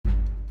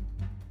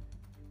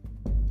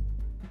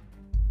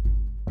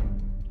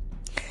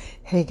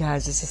Hey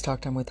guys, this is Talk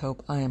Time with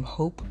Hope. I am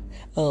Hope.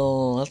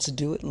 Let's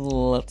do it.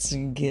 Let's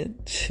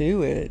get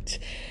to it.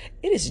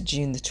 It is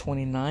June the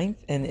 29th,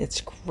 and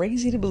it's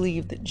crazy to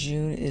believe that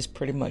June is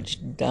pretty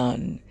much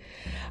done.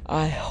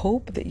 I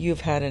hope that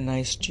you've had a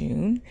nice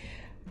June.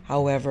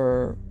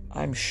 However,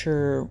 I'm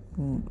sure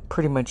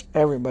pretty much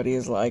everybody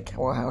is like,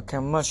 well,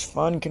 how much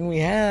fun can we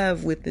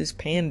have with this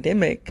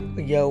pandemic,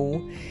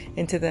 yo?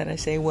 And to that I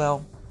say,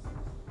 well,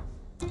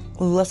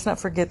 let's not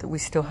forget that we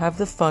still have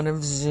the fun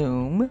of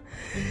Zoom.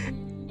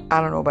 I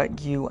don't know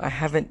about you. I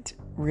haven't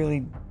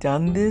really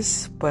done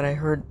this, but I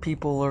heard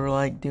people are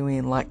like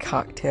doing like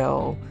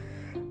cocktail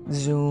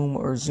Zoom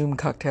or Zoom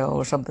cocktail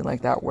or something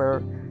like that,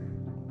 where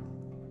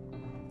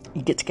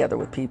you get together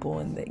with people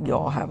and you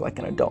all have like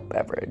an adult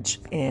beverage.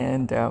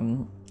 And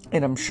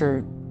I'm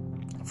sure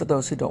for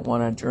those who don't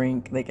want to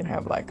drink, they can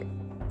have like a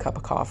cup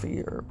of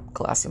coffee or a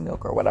glass of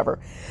milk or whatever.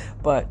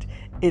 But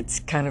it's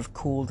kind of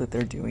cool that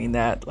they're doing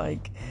that.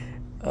 Like,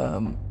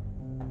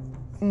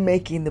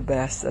 making the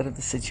best out of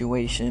the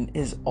situation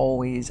is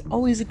always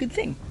a good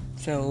thing.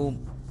 So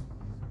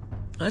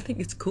I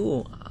think it's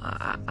cool.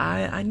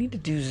 I need to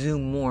do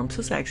Zoom more. I'm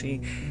supposed to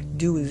actually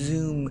do a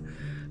Zoom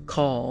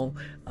call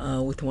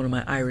with one of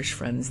my Irish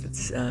friends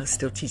that's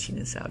still teaching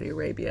in Saudi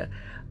Arabia.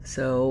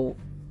 So,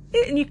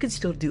 and you can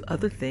still do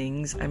other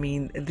things. I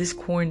mean, this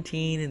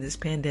quarantine and this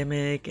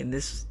pandemic and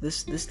this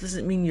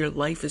doesn't mean your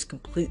life is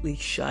completely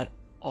shut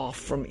off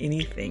from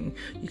anything.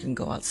 You can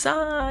go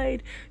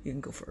outside, you can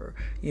go for,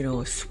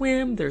 a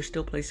swim. There are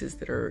still places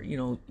that are,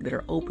 that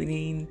are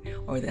opening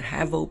or that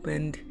have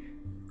opened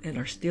and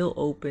are still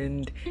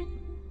opened.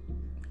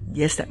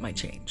 Yes, that might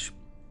change.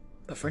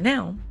 But for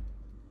now,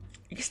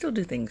 you can still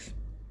do things.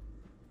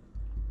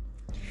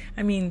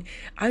 I mean,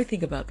 I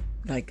think about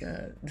like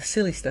the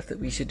silly stuff that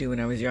we used to do when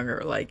I was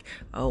younger. Like,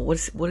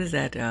 what is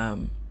that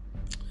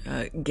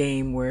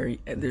game where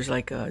there's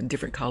like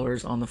different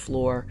colors on the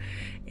floor,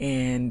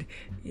 and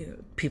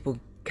people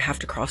have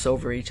to cross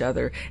over each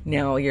other.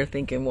 Now you're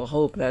thinking, well,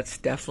 Hope, that's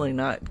definitely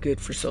not good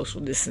for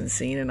social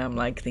distancing. And I'm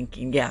like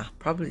thinking, yeah,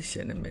 probably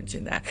shouldn't have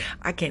mentioned that.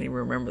 I can't even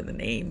remember the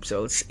name,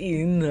 so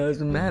it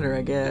doesn't matter,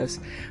 I guess.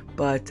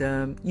 But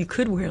you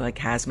could wear like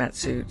hazmat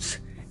suits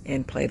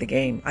and play the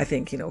game. I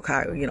think,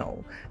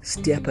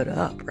 step it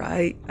up,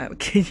 right?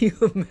 Can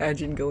you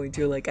imagine going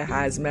to like a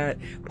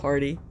hazmat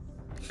party?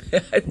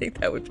 I think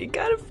that would be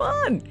kind of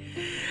fun.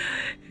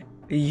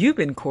 You've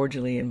been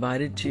cordially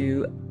invited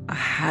to a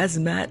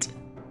hazmat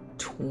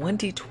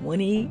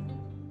 2020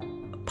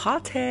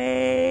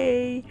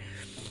 party,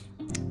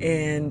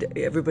 and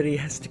everybody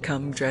has to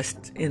come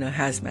dressed in a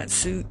hazmat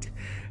suit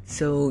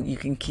so you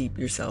can keep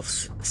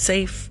yourself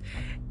safe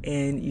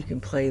and you can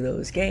play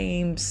those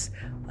games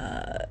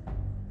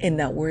and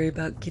not worry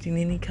about getting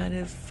any kind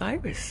of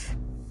virus.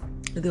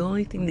 The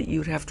only thing that you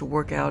would have to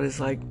work out is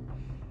like,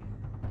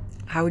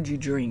 how would you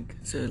drink?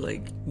 So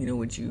like,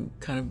 would you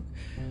kind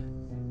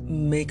of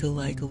make a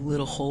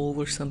little hole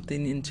or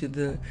something into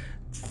the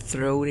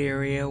throat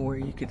area where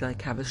you could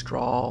like have a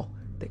straw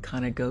that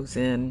kind of goes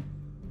in?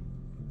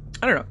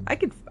 I don't know.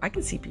 I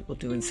could see people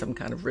doing some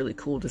kind of really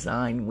cool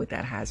design with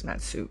that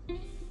hazmat suit.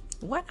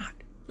 Why not?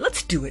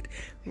 Let's do it.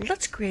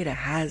 Let's create a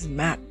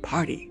hazmat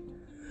party.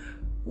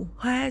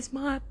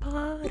 Hazmat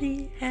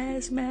party,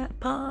 hazmat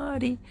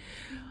party.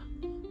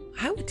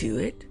 I would do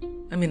it.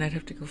 I mean, I'd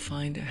have to go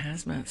find a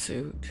hazmat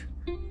suit,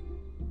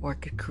 or I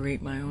could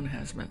create my own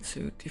hazmat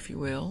suit, if you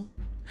will.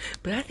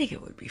 But I think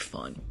it would be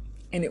fun,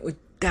 and it would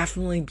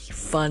definitely be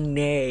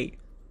funny.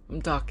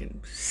 I'm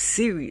talking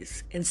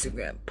serious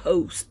Instagram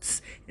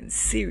posts and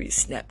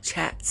serious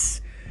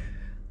Snapchats.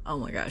 Oh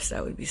my gosh,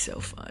 that would be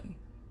so fun.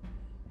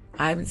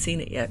 I haven't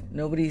seen it yet.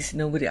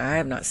 I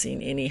have not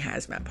seen any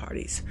hazmat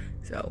parties.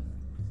 So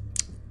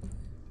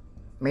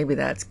maybe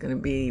that's going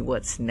to be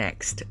what's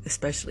next,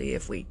 especially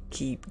if we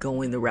keep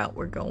going the route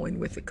we're going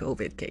with the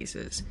COVID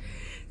cases.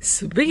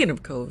 Speaking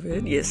of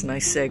COVID, yes,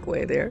 nice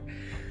segue there.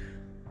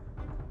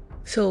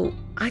 So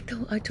I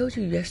told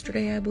you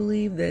yesterday, I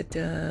believe,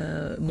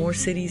 that more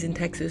cities in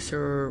Texas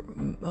are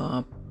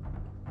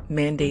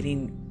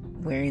mandating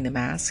wearing the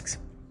masks.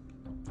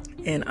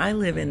 And I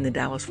live in the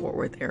Dallas-Fort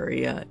Worth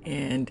area,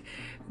 and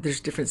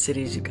there's different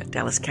cities. You've got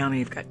Dallas County,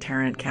 you've got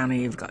Tarrant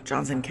County, you've got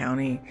Johnson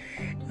County.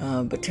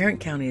 But Tarrant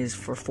County is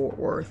for Fort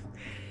Worth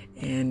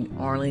and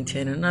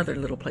Arlington and other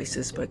little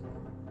places. But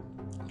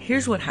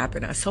here's what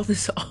happened. I saw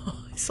this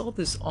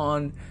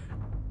on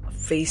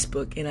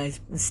Facebook, and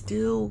I'm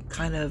still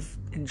kind of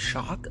in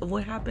shock of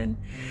what happened.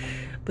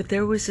 But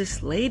there was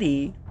this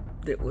lady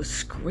that was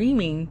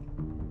screaming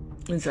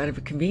inside of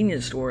a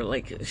convenience store,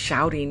 like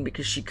shouting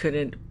because she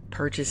couldn't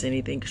purchase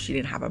anything because she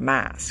didn't have a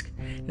mask.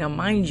 Now,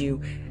 mind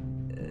you,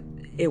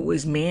 it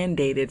was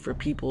mandated for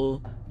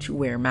people to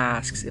wear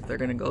masks if they're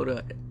going to go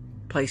to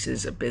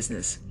places of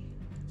business.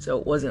 So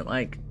it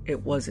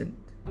wasn't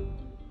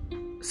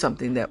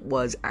something that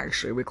was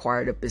actually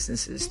required of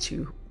businesses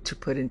to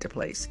put into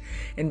place.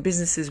 And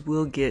businesses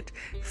will get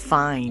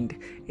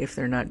fined if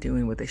they're not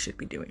doing what they should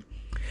be doing.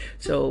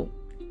 So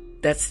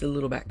that's the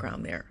little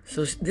background there.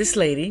 So this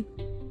lady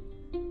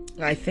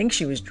I think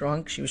she was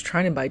drunk. She was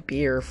trying to buy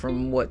beer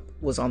from what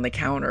was on the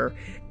counter.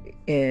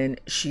 And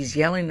she's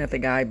yelling at the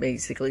guy,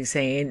 basically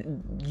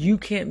saying, "You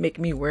can't make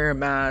me wear a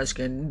mask,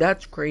 and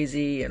that's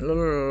crazy, and la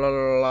la la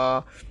la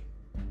la."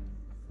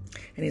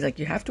 And he's like,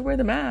 "You have to wear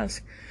the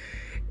mask."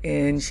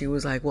 And she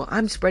was like, "Well,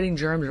 I'm spreading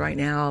germs right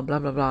now, blah,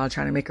 blah, blah,"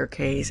 trying to make her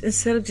case.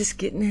 Instead of just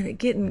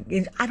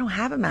getting, "I don't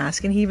have a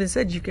mask." And he even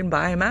said, "You can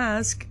buy a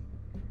mask."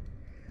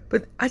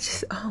 But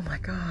oh my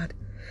God.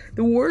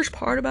 The worst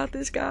part about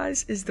this,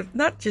 guys, is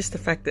not just the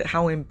fact that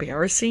how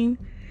embarrassing,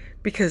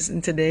 because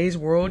in today's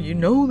world,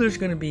 there's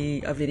going to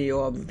be a video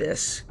of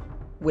this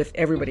with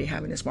everybody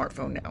having a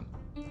smartphone now.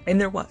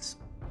 And there was.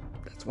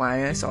 That's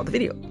why I saw the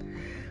video.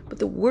 But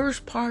the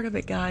worst part of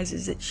it, guys,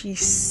 is that she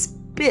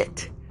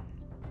spit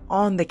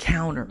on the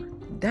counter.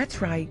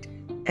 That's right.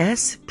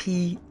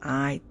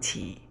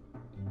 S-P-I-T.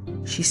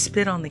 She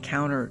spit on the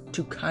counter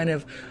to kind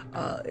of,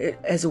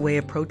 as a way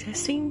of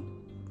protesting? ?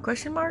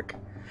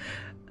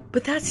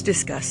 But that's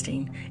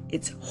disgusting.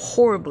 It's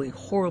horribly,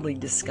 horribly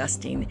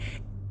disgusting.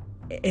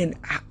 And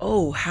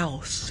oh, how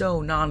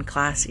so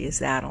non-classy is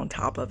that on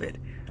top of it?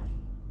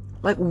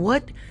 Like,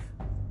 what?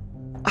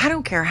 I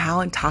don't care how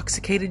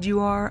intoxicated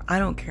you are. I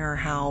don't care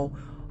how,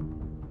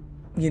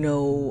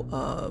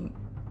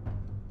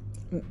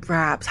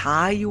 perhaps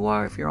high you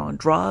are, if you're on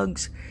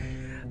drugs.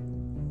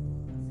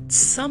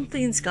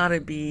 Something's got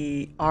to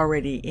be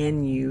already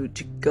in you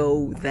to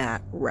go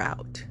that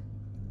route.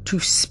 To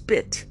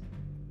spit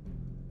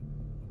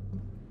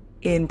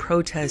in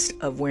protest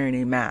of wearing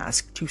a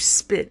mask, to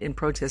spit in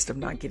protest of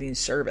not getting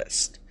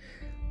serviced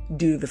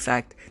due to the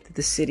fact that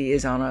the city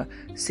is on a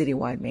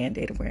citywide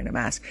mandate of wearing a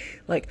mask.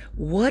 Like,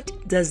 what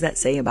does that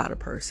say about a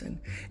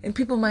person? And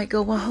people might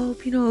go, "Well,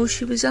 hope,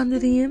 she was under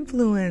the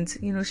influence,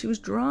 she was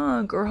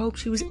drunk, or hope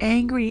she was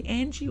angry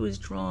and she was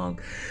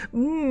drunk."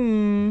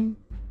 To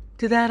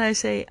that I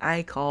say,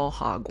 I call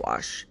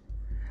hogwash.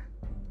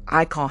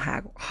 I call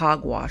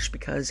hogwash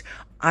because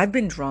I've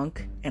been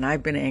drunk and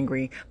I've been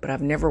angry, but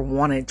I've never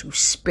wanted to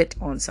spit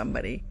on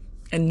somebody.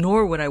 And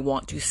nor would I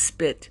want to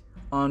spit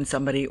on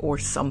somebody or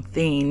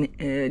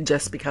something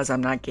just because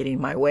I'm not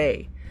getting my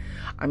way.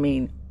 I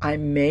mean, I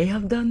may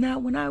have done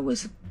that when I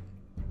was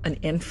an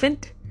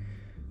infant,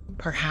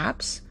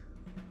 perhaps.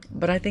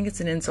 But I think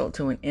it's an insult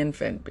to an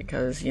infant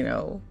because,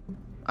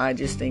 I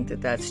just think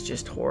that that's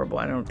just horrible.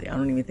 I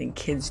don't even think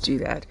kids do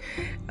that.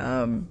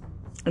 And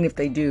if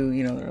they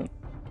do,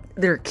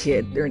 they're a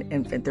kid, they're an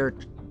infant, they're a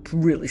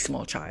really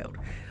small child,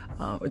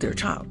 or they're a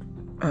child.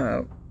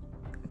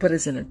 But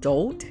as an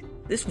adult,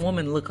 this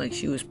woman looked like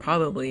she was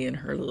probably in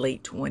her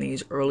late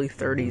 20s, early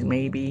 30s,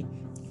 maybe.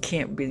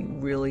 Can't be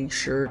really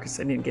sure because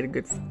I didn't get a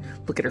good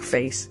look at her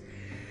face.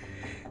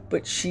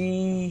 But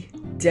she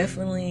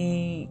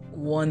definitely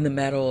won the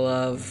medal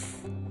of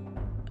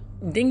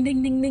ding,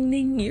 ding, ding, ding,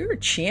 ding. You're a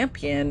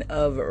champion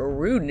of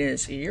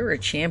rudeness. You're a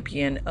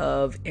champion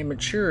of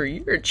immature.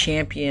 You're a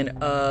champion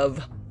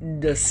of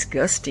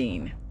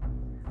disgusting.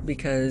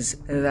 Because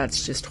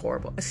that's just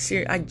horrible.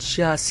 I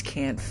just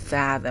can't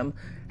fathom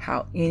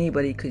how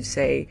anybody could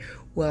say,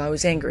 "Well, I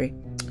was angry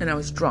and I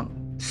was drunk,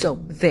 so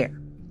there."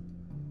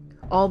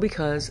 All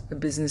because a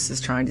business is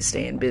trying to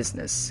stay in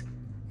business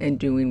and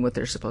doing what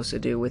they're supposed to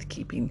do with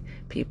keeping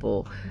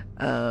people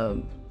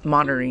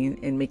monitoring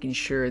and making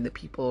sure that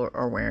people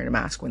are wearing a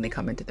mask when they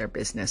come into their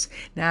business.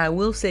 Now, I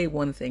will say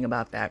one thing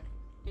about that.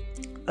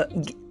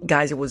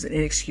 Guys, it was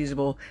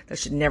inexcusable. That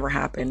should never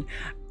happen.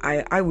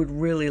 I would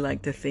really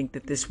like to think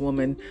that this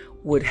woman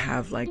would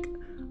have like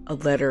a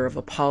letter of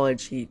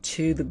apology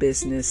to the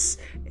business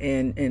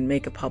and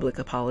make a public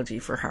apology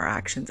for her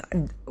actions.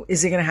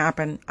 Is it going to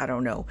happen? I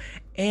don't know.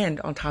 And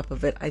on top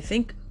of it, I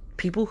think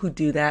people who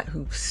do that,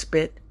 who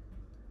spit,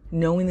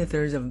 knowing that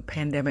there's a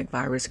pandemic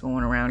virus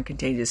going around,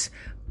 contagious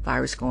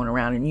virus going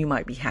around, and you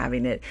might be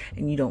having it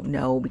and you don't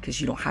know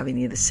because you don't have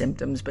any of the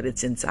symptoms, but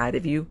it's inside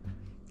of you,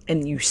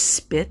 and you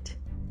spit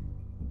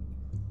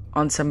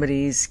on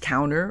somebody's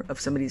counter of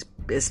somebody's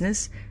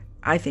business,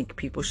 I think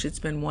people should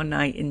spend one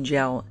night in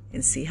jail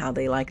and see how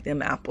they like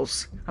them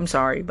apples. I'm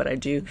sorry, but I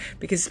do.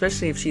 Because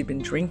especially if she'd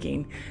been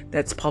drinking,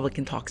 that's public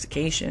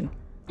intoxication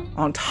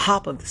on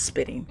top of the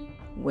spitting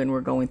when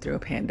we're going through a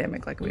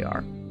pandemic like we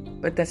are.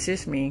 But that's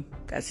just me.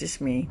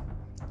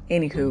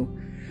 Anywho,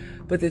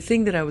 but the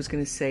thing that I was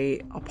going to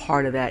say, a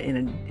part of that,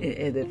 and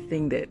the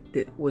thing that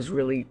was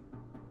really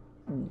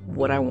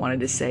what I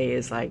wanted to say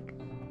is like,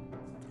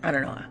 I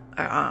don't know.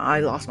 I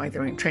lost my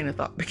train of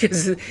thought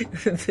because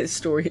this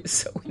story is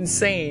so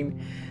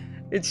insane.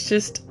 It's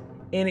just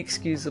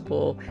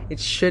inexcusable. It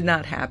should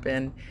not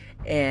happen.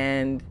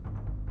 And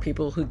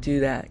people who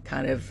do that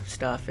kind of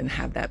stuff and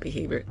have that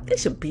behavior, they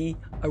should be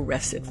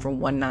arrested for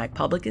one night.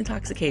 Public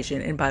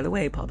intoxication. And by the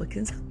way, public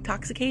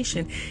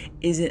intoxication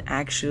isn't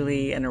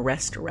actually an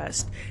arrest.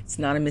 It's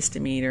not a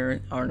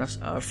misdemeanor or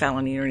a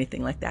felony or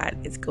anything like that.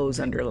 It goes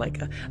under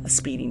like a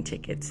speeding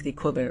ticket. It's the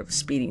equivalent of a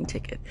speeding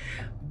ticket.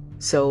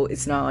 So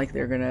it's not like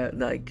they're going to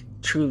like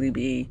truly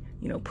be,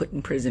 put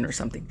in prison or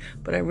something.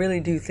 But I really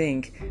do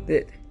think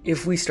that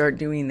if we start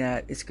doing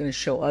that, it's going to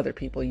show other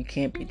people you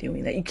can't be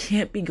doing that. You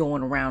can't be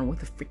going around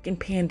with a freaking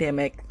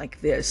pandemic like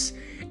this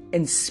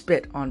and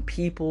spit on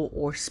people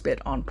or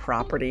spit on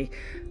property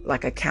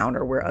like a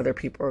counter where other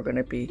people are going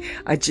to be.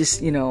 I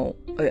just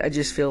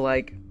feel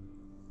like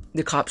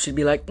the cops should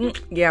be like,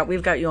 yeah,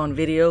 we've got you on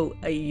video.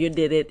 You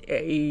did it.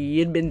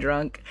 You'd been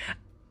drunk.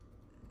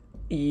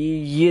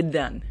 You're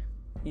done.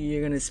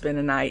 You're going to spend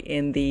a night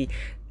in the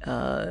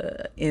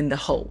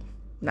hole.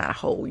 Not a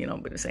hole,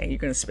 but I'm saying you're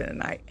going to spend a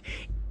night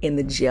in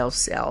the jail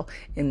cell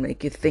and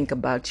make you think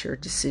about your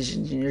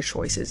decisions and your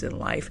choices in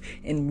life.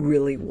 And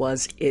really,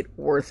 was it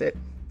worth it?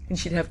 And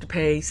she'd have to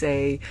pay,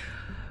 say,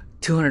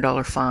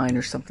 $200 fine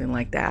or something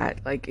like that.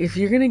 Like, if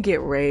you're going to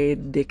get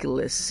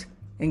ridiculous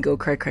and go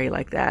cray-cray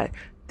like that,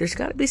 there's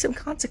got to be some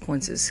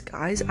consequences,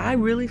 guys. I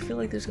really feel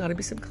like there's got to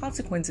be some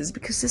consequences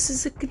because this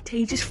is a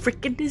contagious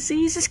freaking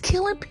disease. It's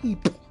killing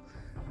people.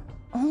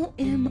 Oh,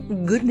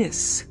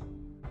 goodness.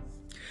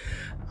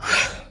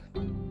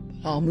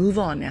 I'll move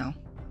on now.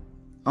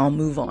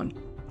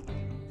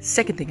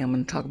 Second thing I'm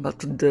going to talk about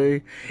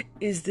today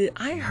is that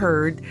I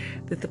heard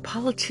that the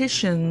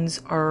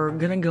politicians are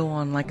going to go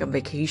on like a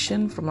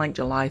vacation from like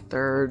July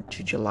 3rd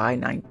to July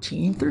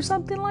 19th or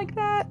something like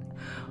that.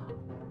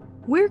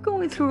 We're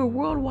going through a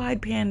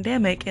worldwide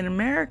pandemic and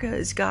America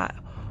has got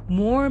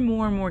more and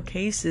more and more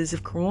cases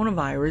of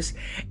coronavirus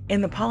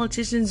and the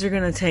politicians are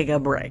going to take a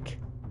break.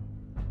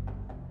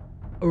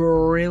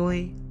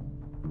 Really?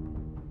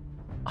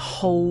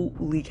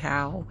 Holy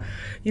cow.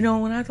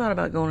 When I thought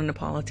about going into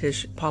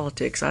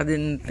politics, I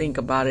didn't think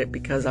about it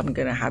because I'm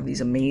going to have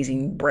these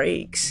amazing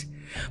breaks.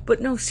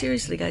 But no,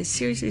 seriously, guys,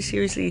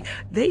 seriously,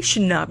 they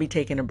should not be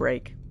taking a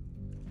break.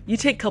 You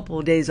take a couple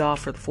of days off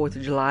for the 4th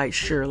of July,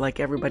 sure,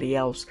 like everybody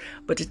else.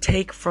 But to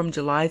take from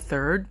July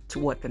 3rd to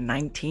the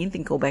 19th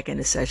and go back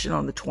into session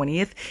on the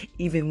 20th,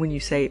 even when you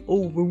say,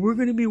 oh, well, we're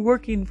going to be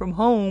working from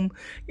home,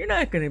 you're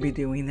not going to be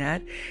doing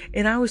that.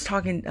 And I was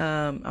talking,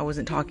 I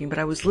wasn't talking, but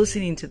I was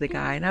listening to the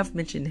guy, and I've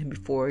mentioned him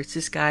before. It's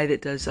this guy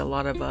that does a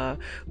lot of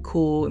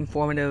cool,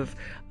 informative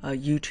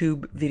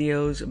YouTube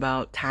videos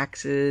about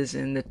taxes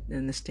and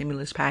the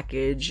stimulus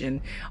package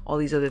and all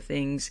these other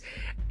things.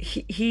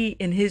 He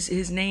and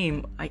his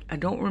name, I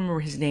don't remember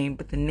his name,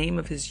 but the name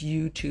of his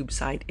YouTube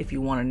site, if you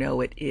want to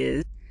know it,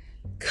 is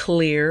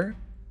Clear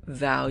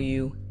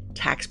Value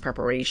Tax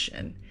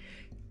Preparation.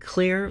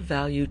 Clear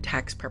Value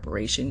Tax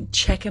Preparation.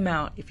 Check him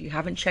out. If you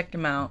haven't checked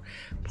him out,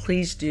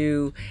 please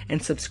do,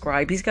 and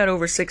subscribe. He's got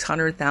over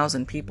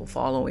 600,000 people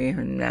following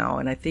him now,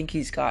 and I think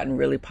he's gotten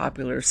really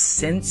popular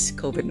since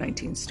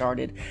COVID-19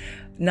 started.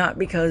 Not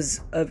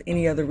because of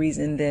any other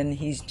reason than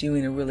he's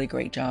doing a really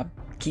great job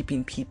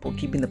keeping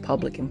the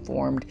public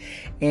informed,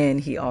 and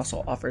he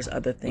also offers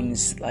other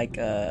things like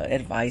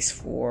advice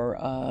for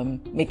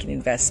making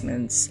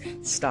investments,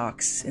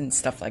 stocks, and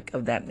stuff like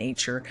of that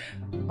nature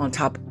on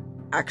top,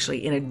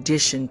 actually in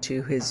addition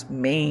to his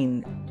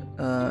main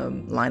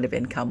line of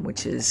income,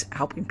 which is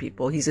helping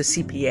people. He's a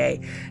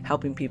CPA,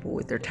 helping people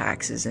with their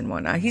taxes and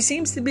whatnot. He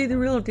seems to be the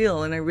real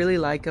deal, and I really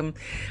like him.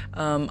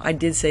 I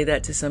did say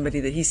that to somebody,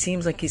 that he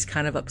seems like he's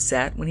kind of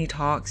upset when he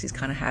talks. He's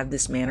kind of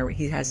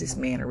he has this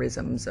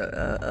mannerisms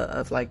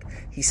of like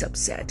he's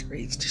upset or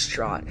he's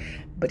distraught.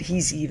 But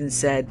he's even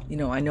said,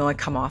 I know I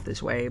come off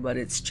this way, but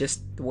it's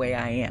just the way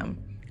I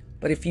am.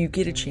 But if you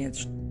get a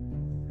chance,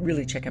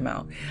 really check him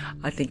out.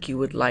 I think you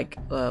would like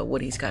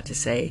what he's got to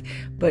say.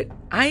 But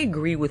I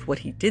agree with what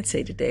he did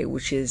say today,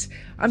 which is,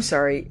 I'm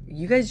sorry,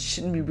 you guys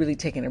shouldn't be really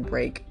taking a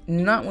break.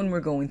 Not when we're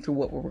going through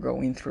what we're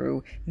going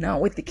through. Not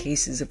with the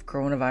cases of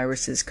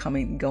coronaviruses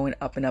going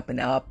up and up and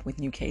up with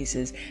new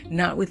cases.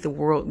 Not with the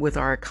world, with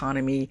our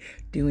economy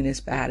doing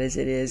as bad as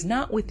it is.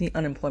 Not with the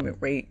unemployment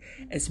rate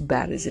as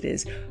bad as it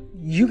is.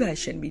 You guys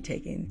shouldn't be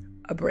taking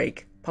a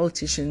break.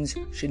 Politicians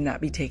should not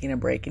be taking a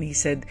break. And he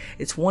said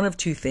it's one of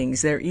two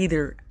things. They're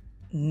either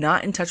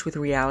not in touch with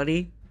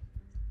reality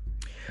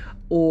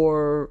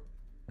or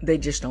they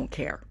just don't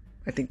care.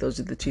 I think those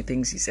are the two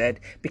things he said,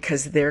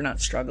 because they're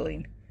not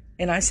struggling.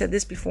 And I said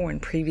this before in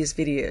previous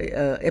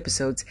video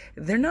episodes.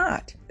 They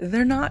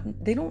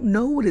don't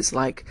know what it's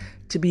like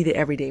to be the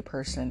everyday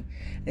person.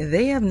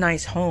 They have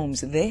nice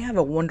homes. They have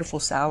a wonderful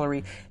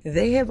salary.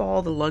 They have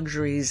all the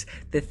luxuries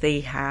that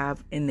they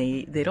have, and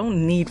they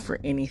don't need for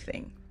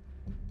anything.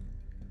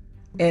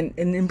 And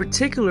in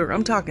particular,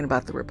 I'm talking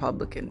about the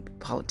Republican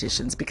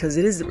politicians, because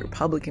it is the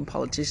Republican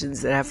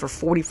politicians that have for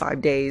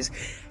 45 days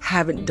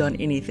haven't done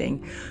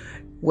anything.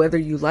 Whether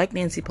you like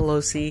Nancy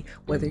Pelosi,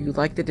 whether you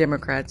like the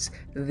Democrats,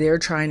 they're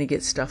trying to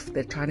get stuff.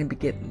 They're trying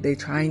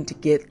to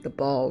get the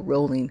ball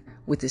rolling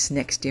with this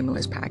next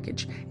stimulus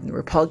package. And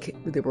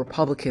the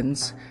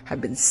Republicans have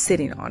been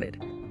sitting on it.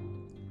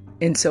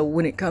 And so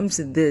when it comes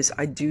to this,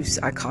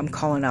 I'm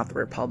calling out the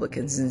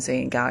Republicans and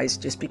saying, guys,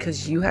 just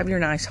because you have your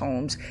nice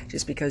homes,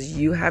 just because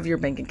you have your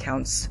bank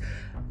accounts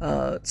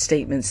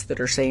statements that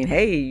are saying,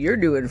 hey, you're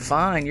doing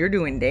fine, you're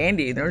doing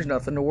dandy, there's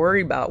nothing to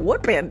worry about.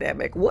 What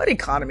pandemic? What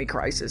economy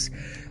crisis?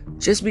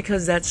 Just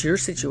because that's your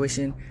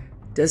situation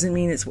doesn't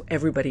mean it's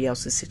everybody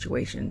else's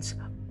situations.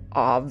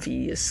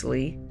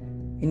 Obviously,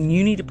 And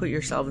you need to put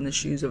yourself in the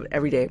shoes of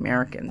everyday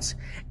Americans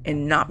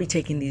and not be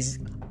taking these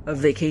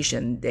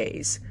vacation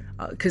days.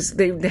 Because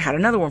they had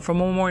another one for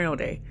Memorial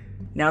Day.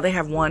 Now they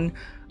have one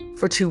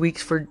for 2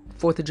 weeks for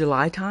 4th of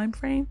July time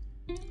frame.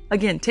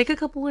 Again, take a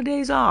couple of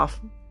days off.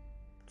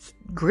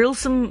 Grill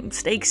some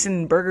steaks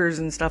and burgers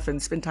and stuff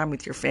and spend time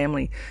with your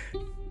family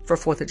for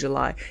 4th of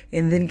July.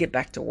 And then get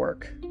back to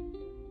work.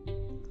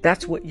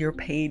 That's what you're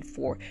paid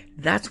for.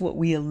 That's what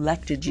we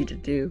elected you to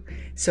do.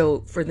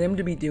 So for them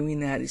to be doing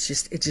that, it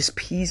just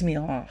pees me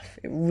off.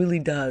 It really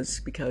does,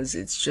 because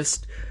it's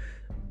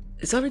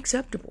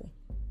unacceptable.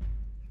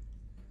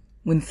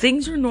 When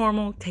things are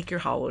normal, take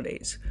your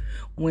holidays.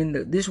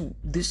 When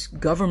this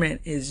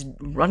government is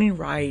running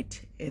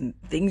right and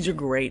things are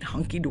great,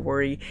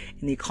 hunky-dory,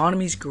 and the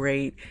economy's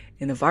great,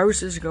 and the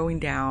virus is going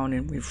down,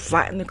 and we've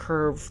flattened the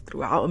curve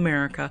throughout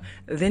America,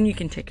 then you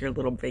can take your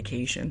little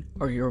vacation,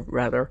 or your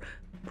rather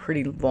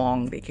pretty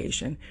long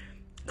vacation.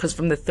 Because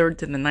from the 3rd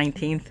to the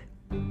 19th,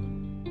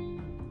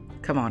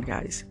 come on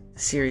guys,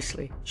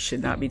 seriously,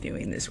 should not be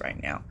doing this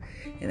right now.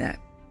 And that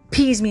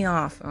pees me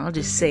off. I'll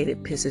just say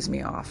it pisses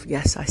me off.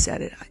 Yes, I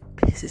said it. It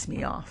pisses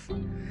me off.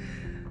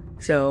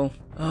 So,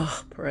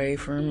 pray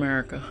for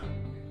America.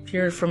 If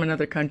you're from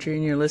another country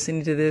and you're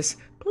listening to this,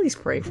 please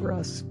pray for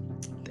us.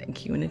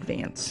 Thank you in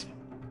advance.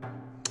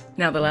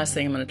 Now, the last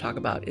thing I'm going to talk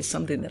about is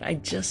something that I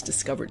just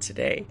discovered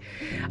today.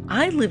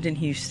 I lived in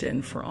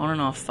Houston for on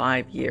and off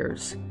 5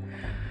 years.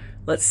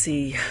 Let's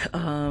see.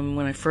 When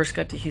I first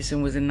got to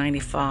Houston was in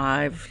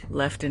 95,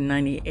 left in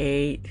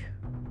 98.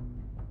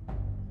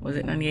 Was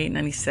it 98,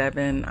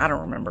 97? I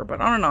don't remember,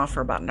 but on and off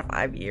for about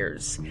 5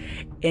 years.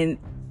 And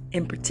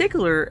in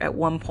particular, at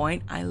one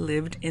point, I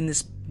lived in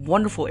this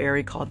wonderful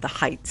area called the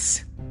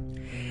Heights.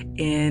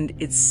 And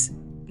it's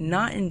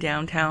not in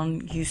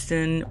downtown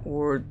Houston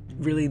or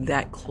really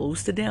that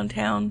close to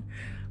downtown,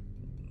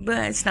 but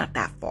it's not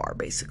that far,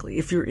 basically.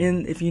 If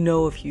you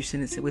know of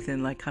Houston, it's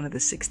within like kind of the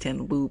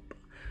 610 loop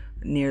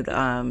near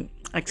the,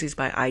 actually it's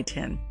by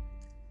I-10.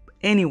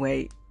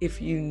 Anyway,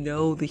 if you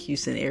know the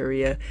Houston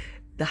area,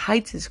 the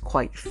Heights is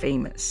quite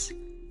famous.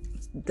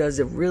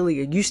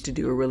 It used to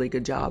do a really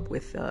good job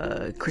with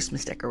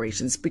Christmas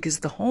decorations, because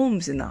the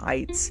homes in the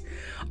Heights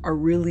are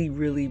really,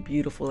 really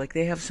beautiful. Like,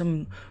 they have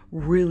some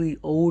really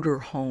older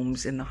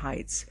homes in the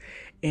Heights,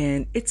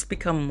 and it's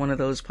become one of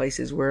those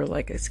places where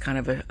like it's kind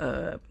of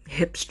a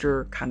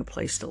hipster kind of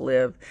place to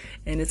live,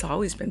 and it's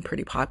always been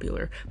pretty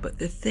popular. But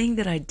the thing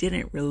that I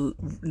didn't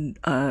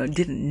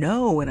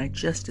know, and I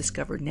just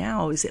discovered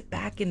now, is that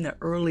back in the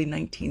early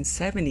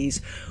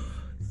 1970s,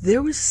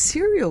 there was a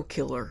serial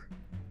killer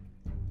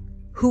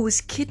who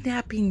was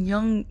kidnapping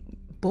young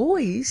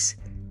boys,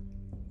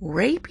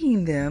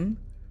 raping them,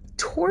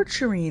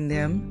 torturing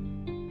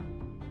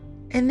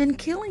them, and then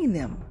killing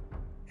them.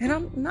 And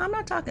I'm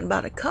not talking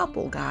about a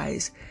couple,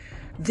 guys.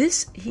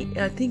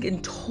 I think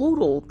in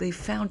total, they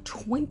found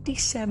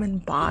 27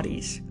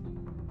 bodies.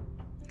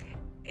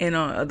 And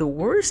the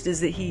worst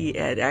is that he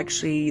had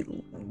actually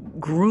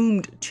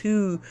groomed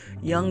 2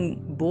 young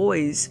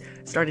boys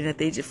starting at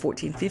the age of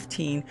 14,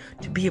 15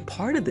 to be a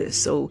part of this.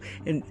 So,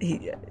 and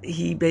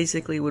he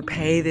basically would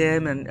pay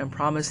them and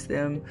promise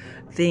them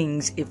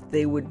things if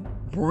they would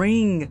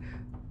bring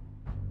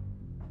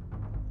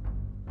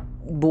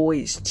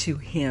boys to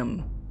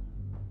him,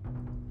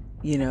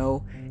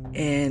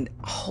 and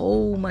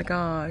oh my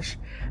gosh,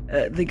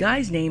 the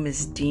guy's name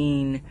is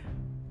Dean.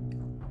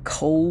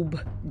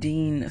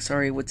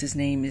 What's his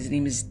name? His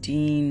name is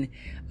Dean.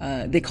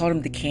 They called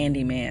him the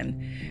Candy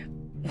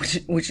Man,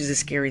 which is a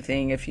scary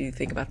thing if you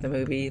think about the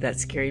movie, that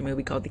scary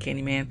movie called The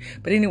Candy Man.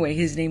 But anyway,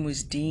 his name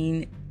was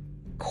Dean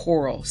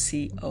Corll,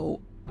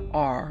 Corll.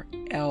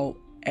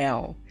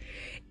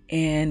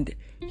 And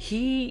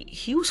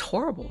he was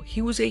horrible.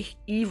 He was a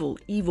evil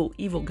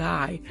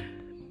guy.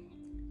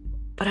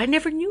 But I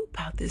never knew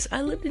about this.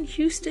 I lived in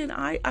Houston.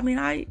 I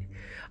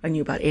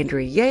knew about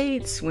Andrea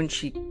Yates when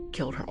she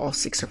killed all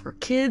 6 of her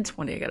kids.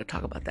 One day I got to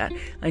talk about that.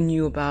 I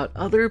knew about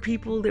other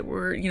people that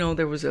were,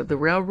 there was the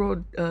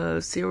railroad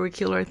serial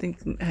killer, I think,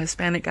 a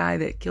Hispanic guy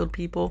that killed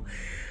people,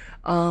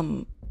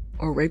 or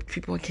raped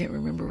people. I can't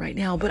remember right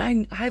now. But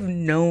I've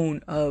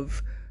known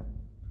of,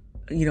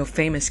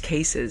 famous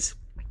cases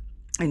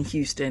in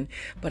Houston,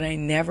 but I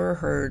never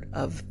heard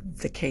of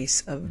the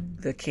case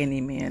of the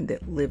Candyman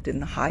that lived in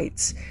the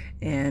Heights.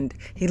 And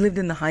he lived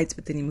in the Heights,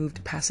 but then he moved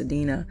to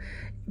Pasadena.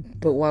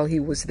 But while he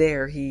was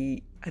there,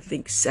 I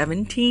think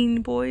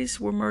 17 boys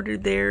were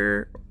murdered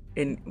there,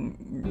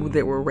 and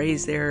that were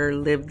raised there,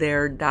 lived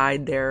there,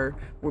 died there,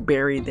 were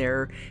buried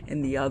there,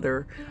 and the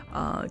other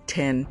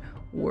 10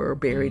 were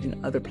buried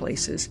in other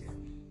places.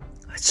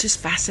 It's just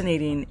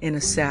fascinating in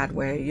a sad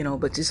way,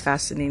 but just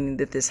fascinating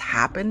that this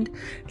happened.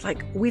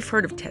 Like, we've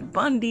heard of Ted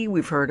Bundy,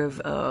 we've heard of,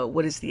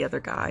 what is the other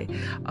guy?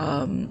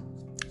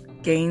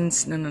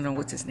 Gaines, no,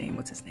 what's his name?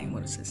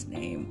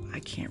 I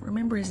can't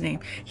remember his name.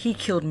 He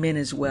killed men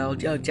as well.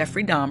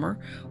 Jeffrey Dahmer.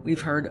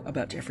 We've heard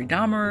about Jeffrey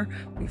Dahmer.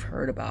 We've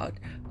heard about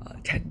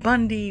Ted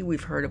Bundy.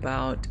 We've heard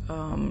about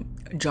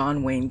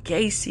John Wayne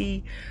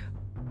Gacy.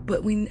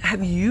 But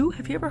have you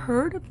ever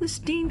heard of this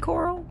Dean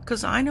Corll?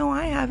 Because I know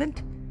I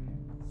haven't.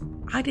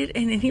 I did,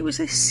 and he was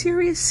a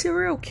serious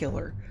serial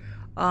killer.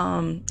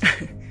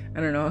 I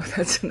don't know if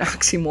that's an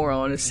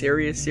oxymoron, a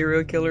serious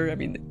serial killer. I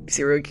mean,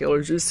 serial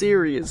killers are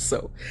serious.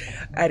 So,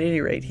 at any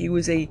rate, he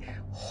was a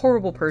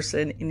horrible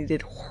person, and he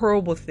did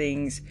horrible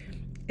things.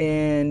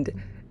 And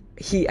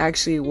he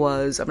actually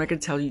was, I'm not going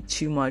to tell you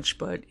too much,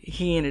 but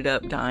he ended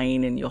up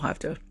dying, and you'll have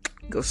to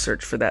go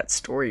search for that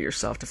story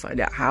yourself to find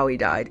out how he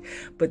died.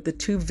 But the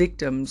two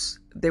victims,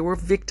 they were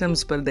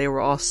victims, but they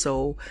were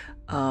also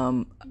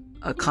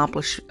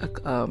accomplices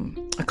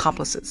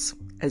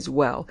as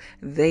well.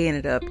 They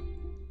ended up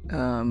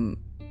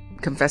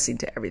confessing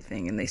to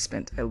everything, and they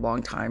spent a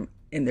long time,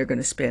 and they're going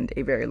to spend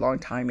a very long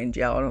time in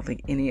jail. I don't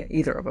think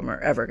either of them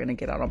are ever going to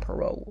get out on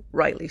parole,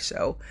 rightly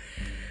so.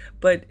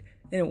 But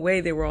in a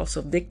way, they were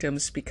also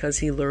victims because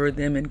he lured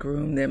them and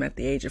groomed them at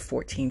the age of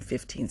 14,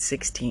 15,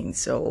 16.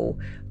 So,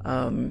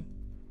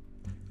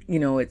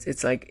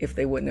 it's like if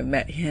they wouldn't have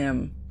met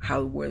him,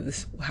 how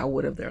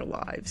would have their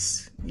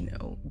lives,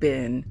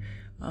 been?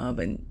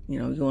 But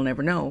you'll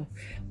never know.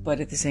 But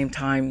at the same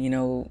time,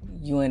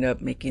 you end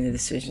up making a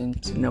decision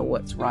to know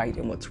what's right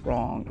and what's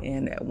wrong.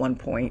 And at one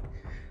point,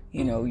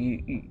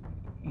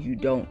 you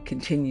don't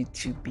continue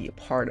to be a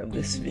part of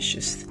this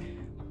vicious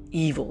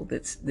evil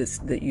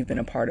that you've been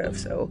a part of.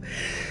 So,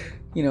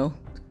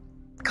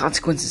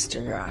 consequences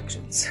to your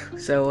actions.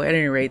 So at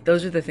any rate,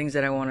 those are the things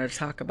that I wanted to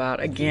talk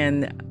about.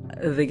 Again,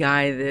 the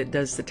guy that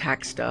does the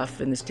tax stuff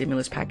and the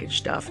stimulus package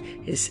stuff,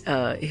 his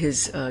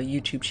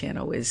YouTube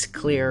channel is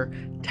Clear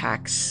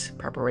Tax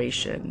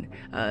Preparation,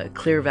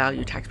 Clear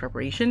Value Tax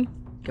Preparation.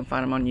 You can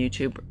find him on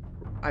YouTube.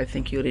 I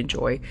think you'd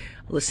enjoy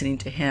listening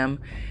to him.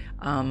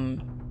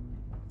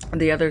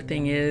 The other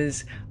thing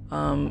is,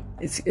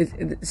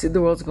 the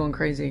world's going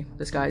crazy.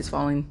 The sky is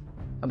falling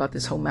about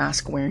this whole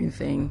mask wearing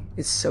thing.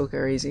 It's so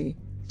crazy.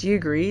 Do you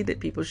agree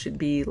that people should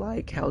be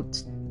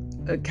held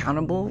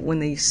accountable when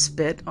they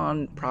spit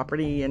on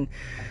property and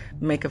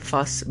make a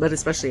fuss? But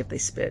especially if they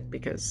spit,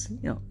 because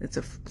it's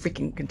a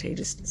freaking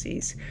contagious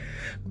disease.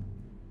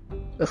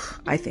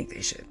 I think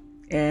they should.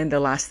 And the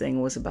last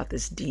thing was about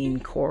this Dean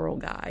Corll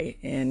guy,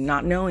 and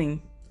not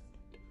knowing.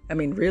 I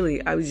mean,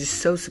 really, I was just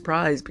so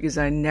surprised because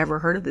I never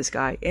heard of this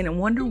guy, and I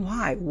wonder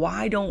why.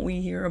 Why don't we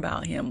hear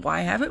about him?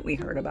 Why haven't we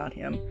heard about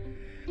him?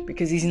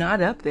 Because he's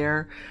not up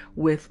there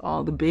with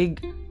all the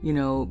big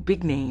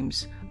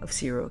names of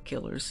serial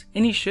killers.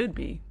 And he should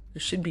be.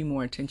 There should be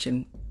more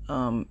attention.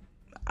 I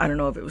don't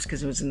know if it was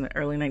because it was in the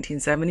early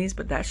 1970s,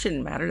 but that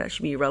shouldn't matter. That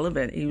should be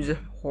irrelevant. He was a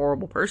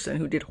horrible person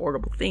who did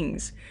horrible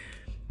things.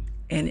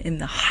 And in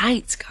the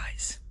Heights,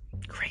 guys,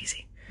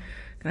 crazy.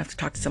 Gonna have to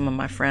talk to some of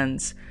my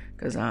friends,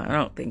 because I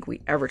don't think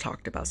we ever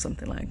talked about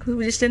something like,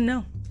 we just didn't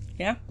know.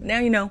 Yeah, now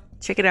you know.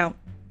 Check it out.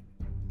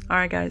 All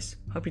right, guys.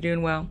 Hope you're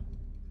doing well.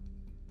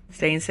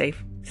 Staying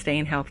safe,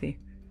 staying healthy.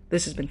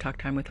 This has been Talk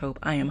Time with Hope.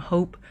 I am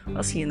Hope.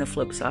 I'll see you on the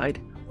flip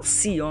side. I'll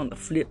see you on the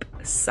flip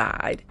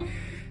side.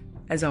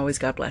 As always,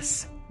 God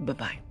bless.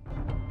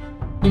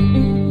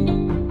 Bye-bye.